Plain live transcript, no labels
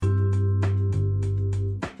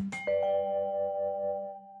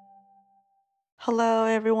Hello,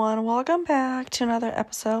 everyone. Welcome back to another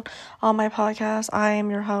episode on my podcast. I am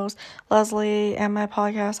your host, Leslie, and my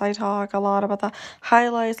podcast, I talk a lot about the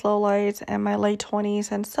highlights, lowlights, and my late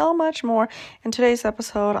 20s, and so much more. In today's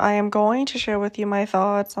episode, I am going to share with you my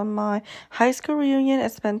thoughts on my high school reunion.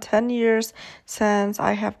 It's been 10 years since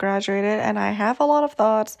I have graduated, and I have a lot of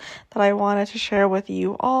thoughts that I wanted to share with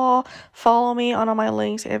you all. Follow me on all my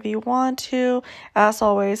links if you want to. As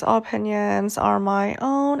always, all opinions are my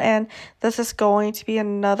own, and this is going to be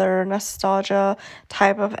another nostalgia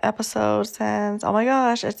type of episode since, oh my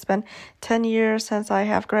gosh, it's been 10 years since I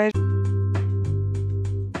have graduated,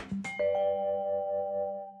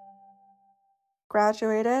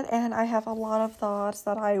 and I have a lot of thoughts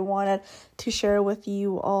that I wanted to share with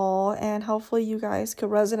you all, and hopefully you guys could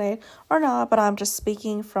resonate or not, but I'm just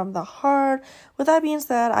speaking from the heart. With that being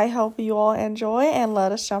said, I hope you all enjoy, and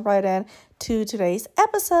let us jump right in to today's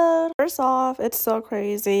episode. First off, it's so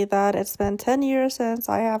crazy that it's been 10 years since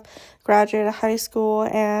I have graduated high school,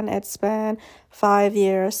 and it's been 5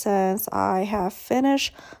 years since I have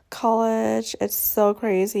finished college. It's so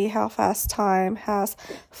crazy how fast time has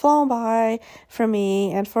flown by for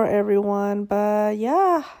me and for everyone. But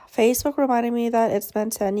yeah, Facebook reminded me that it's been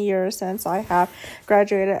 10 years since I have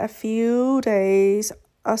graduated a few days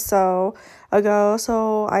or so ago,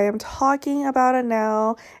 so I am talking about it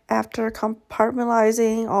now after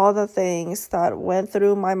compartmentalizing all the things that went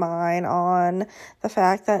through my mind on the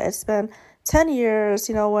fact that it's been 10 years.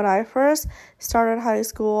 When I first started high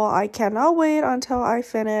school, I cannot wait until I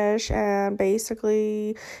finish and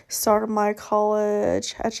basically start my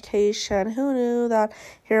college education. Who knew that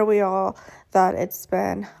here we are, that it's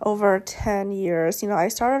been over 10 years. I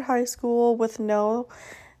started high school with no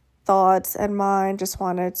thoughts in mind, just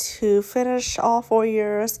wanted to finish all 4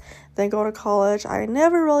 years, then go to college. I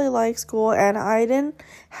never really liked school, and I didn't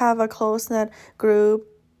have a close-knit group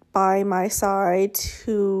by my side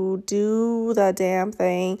to do the damn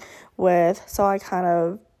thing with, so I kind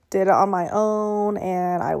of did it on my own,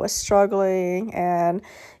 and I was struggling, and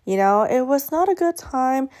it was not a good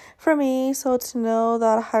time for me. So to know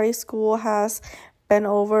that high school has been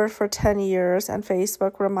over for 10 years and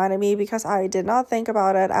Facebook reminded me, because I did not think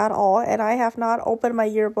about it at all, and I have not opened my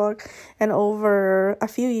yearbook in over a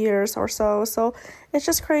few years or so it's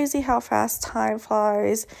just crazy how fast time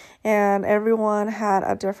flies, and everyone had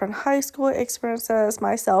a different high school experiences,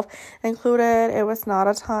 myself included. It was not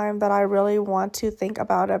a time that I really want to think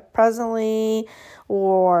about it presently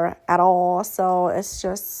or at all, so it's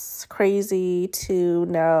just crazy to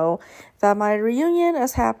know that my reunion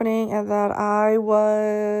is happening and that I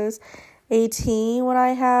was 18 when I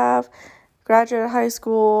have graduated high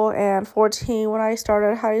school and 14 when I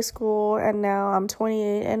started high school, and now I'm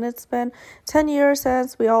 28, and it's been 10 years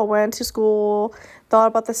since we all went to school, thought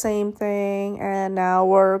about the same thing, and now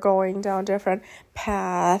we're going down different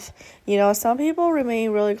path. Some people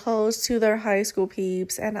remain really close to their high school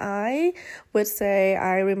peeps, and I would say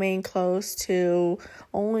I remain close to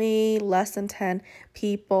only less than 10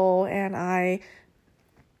 people, and I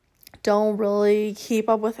don't really keep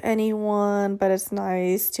up with anyone, but it's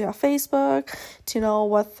nice to have Facebook to know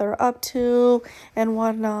what they're up to and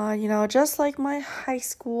whatnot, just like my high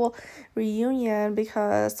school reunion,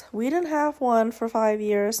 because we didn't have one for 5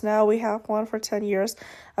 years. Now we have one for 10 years.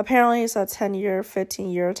 Apparently it's a 10-year,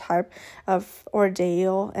 15-year type of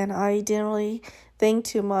ordeal, and I didn't really think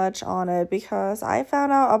too much on it because I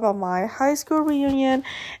found out about my high school reunion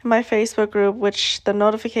in my Facebook group, which the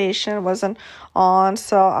notification wasn't on,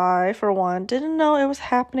 so I, for one, didn't know it was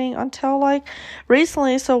happening until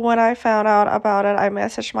recently. So when I found out about it, I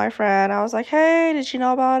messaged my friend. I was like, hey, did you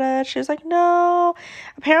know about it? She was like, no.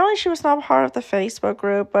 Apparently she was not part of the Facebook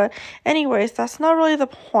group, but anyways, that's not really the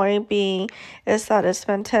point. Being is that it's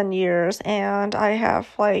been 10 years and I have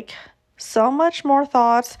so much more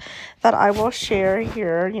thoughts that I will share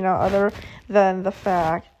here, other than the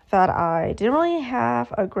fact that I didn't really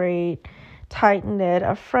have a great tight-knit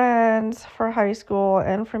of friends for high school,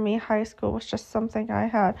 and for me, high school was just something I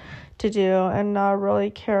had to do and not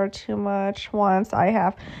really care too much once I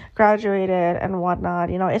have graduated and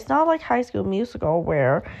whatnot. It's not like High School Musical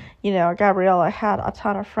where, Gabriella had a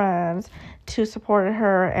ton of friends to support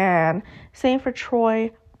her, and same for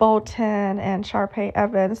Troy Bolton and Sharpay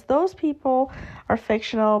Evans. Those people are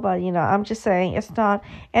fictional, but I'm just saying it's not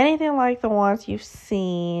anything like the ones you've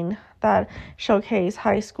seen that showcase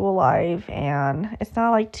high school life, and it's not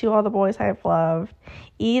like Two Other Boys I've Loved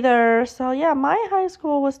either. So yeah, my high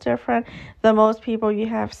school was different than most people you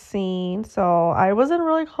have seen. So I wasn't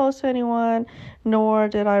really close to anyone, nor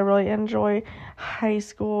did I really enjoy high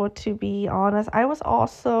school, to be honest. I was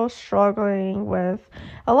also struggling with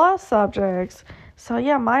a lot of subjects. So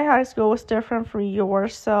yeah, my high school was different from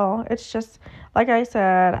yours. So it's just like I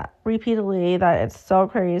said repeatedly that it's so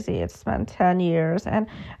crazy. It's been 10 years and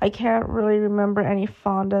I can't really remember any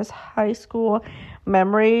fondest high school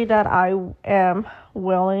memory that I am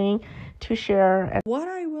willing to share. And what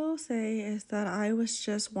I will say is that I was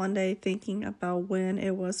just one day thinking about when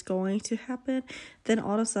it was going to happen. Then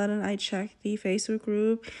all of a sudden I checked the Facebook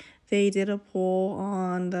group. They did a poll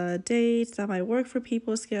on the dates that might work for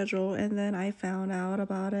people's schedule, and then I found out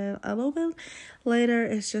about it a little bit later.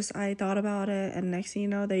 It's just I thought about it, and next thing you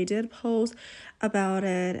know, they did post about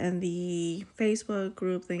it in the Facebook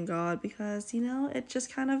group, thank God, because it just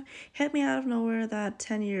kind of hit me out of nowhere that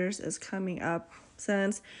 10 years is coming up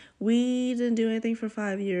since we didn't do anything for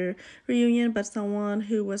 5-year reunion, but someone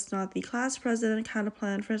who was not the class president kind of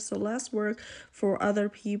planned for so less work for other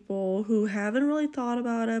people who haven't really thought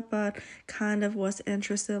about it but kind of was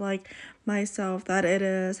interested like myself that it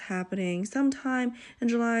is happening sometime in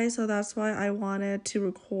July. So that's why I wanted to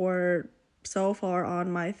record so far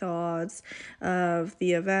on my thoughts of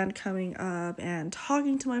the event coming up and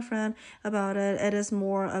talking to my friend about it. It is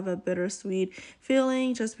more of a bittersweet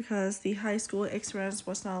feeling just because the high school experience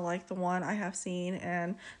was not like the one I have seen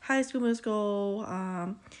in High School Musical,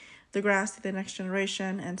 Degrassi, The Next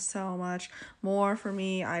Generation, and so much more. For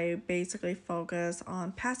me, I basically focus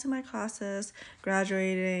on passing my classes,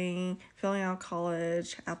 graduating, filling out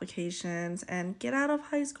college applications, and get out of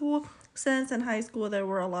high school. Since in high school there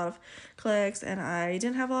were a lot of cliques and I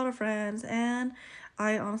didn't have a lot of friends, and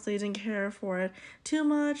I honestly didn't care for it too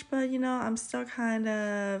much, but I'm still kind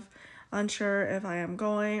of unsure if I am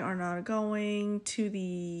going or not going to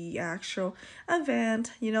the actual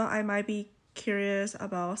event. I might be curious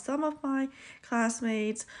about some of my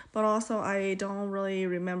classmates, but also I don't really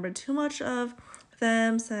remember too much of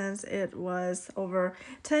them since it was over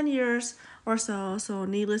 10 years or so. So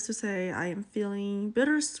needless to say, I am feeling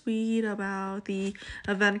bittersweet about the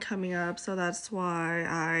event coming up. So that's why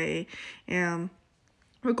I am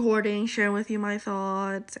recording, sharing with you my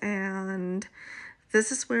thoughts, and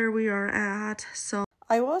this is where we are at. So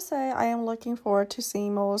I will say I am looking forward to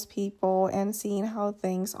seeing most people and seeing how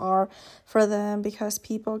things are for them, because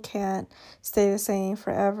people can't stay the same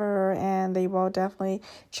forever and they will definitely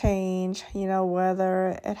change,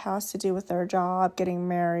 whether it has to do with their job, getting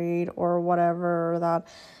married, or whatever that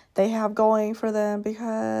they have going for them,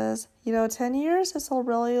 because 10 years is a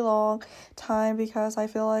really long time, because I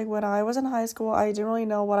feel like when I was in high school I didn't really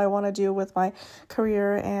know what I want to do with my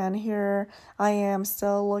career, and here I am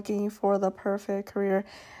still looking for the perfect career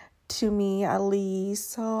to me, at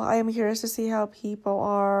least. So I am curious to see how people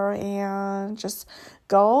are and just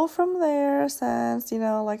go from there, since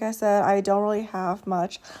like I said, I don't really have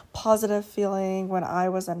much positive feeling when I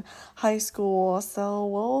was in high school. So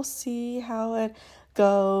we'll see how it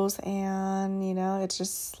goes, and it's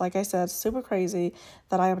just like I said, super crazy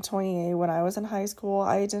that I am 28. When I was in high school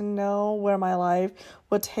I didn't know where my life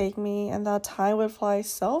would take me, and that time would fly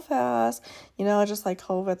so fast, just like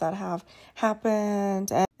COVID that have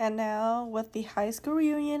happened. And now with the high school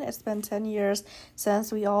reunion, it's been 10 years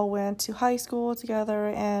since we all went to high school together,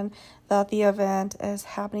 and that the event is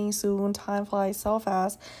happening soon. Time flies so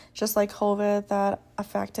fast, just like COVID that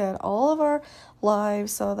affected all of our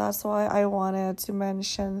lives. So that's why I wanted to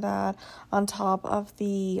mention that on top of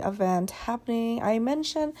the event happening. I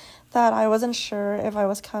mentioned that I wasn't sure if I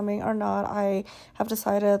was coming or not. I have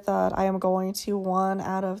decided that I am going to one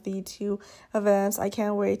out of the two events. I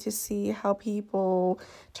can't wait to see how people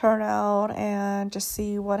turn out and just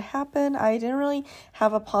see what happened. I didn't really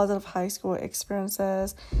have a positive high school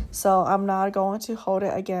experiences, so I'm not going to hold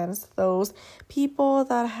it against those people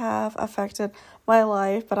that have affected my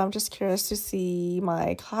life, but I'm just curious to see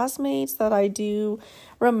my classmates that I do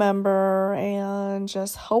remember and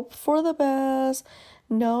just hope for the best.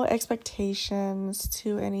 No expectations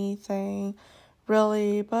to anything,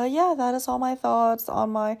 really. But yeah, that is all my thoughts on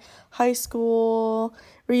my high school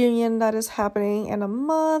reunion that is happening in a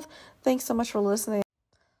month. Thanks so much for listening.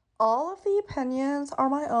 All of the opinions are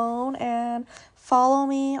my own, and follow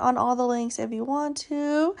me on all the links if you want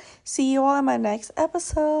to. See you all in my next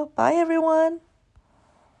episode. Bye, everyone.